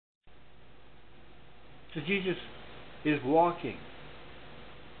So Jesus is walking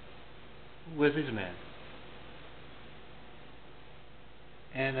with his men,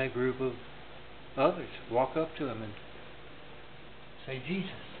 and a group of others walk up to him and say,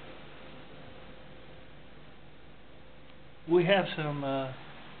 Jesus, we have some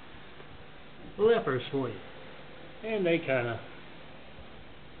lepers for you. And they kind of,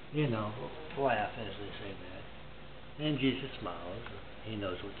 laugh as they say that. And Jesus smiles. He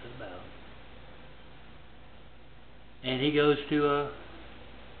knows what it's about. And he goes to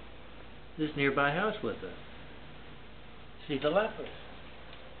this nearby house with them. See the lepers.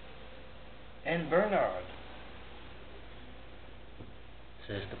 And Bernard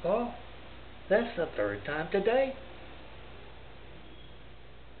says to Paul, that's the third time today.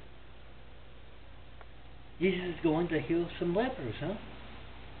 Jesus is going to heal some lepers, huh?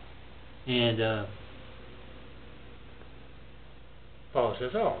 And Paul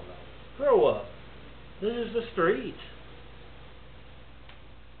says, oh no, grow up. This is the streets.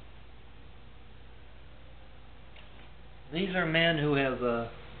 These are men who have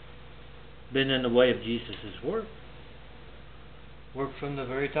been in the way of Jesus' work. Work from the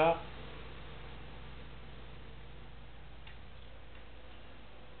very top.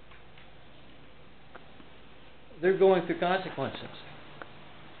 They're going through consequences.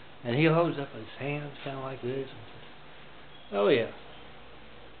 And he holds up his hands kind of like this and says, oh yeah.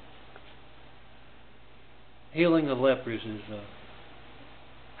 Healing of lepers is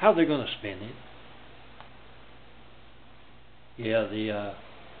how they're going to spend it. Yeah, the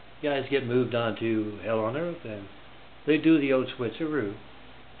guys get moved on to hell on earth and they do the old switcheroo.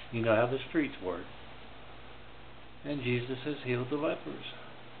 You know how the streets work. And Jesus has healed the lepers.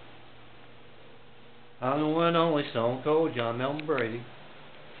 I'm the one and only Stone Cold John Melton Brady.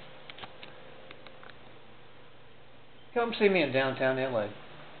 Come see me in downtown LA.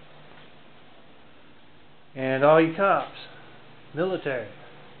 And all you cops, military,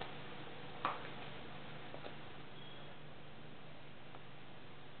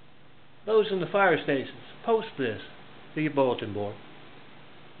 those in the fire stations, post this to your bulletin board.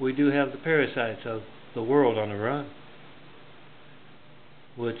 We do have the parasites of the world on the run.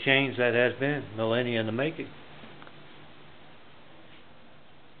 With change that has been millennia in the making.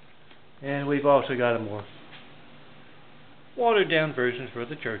 And we've also got a more watered down versions for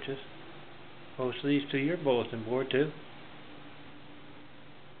the churches. Post these to your bulletin board too.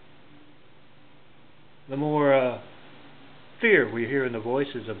 The more fear we hear in the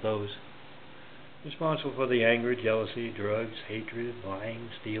voices of those responsible for the anger, jealousy, drugs, hatred, lying,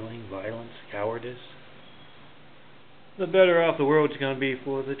 stealing, violence, cowardice, the better off the world's going to be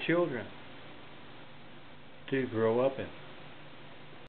for the children to grow up in.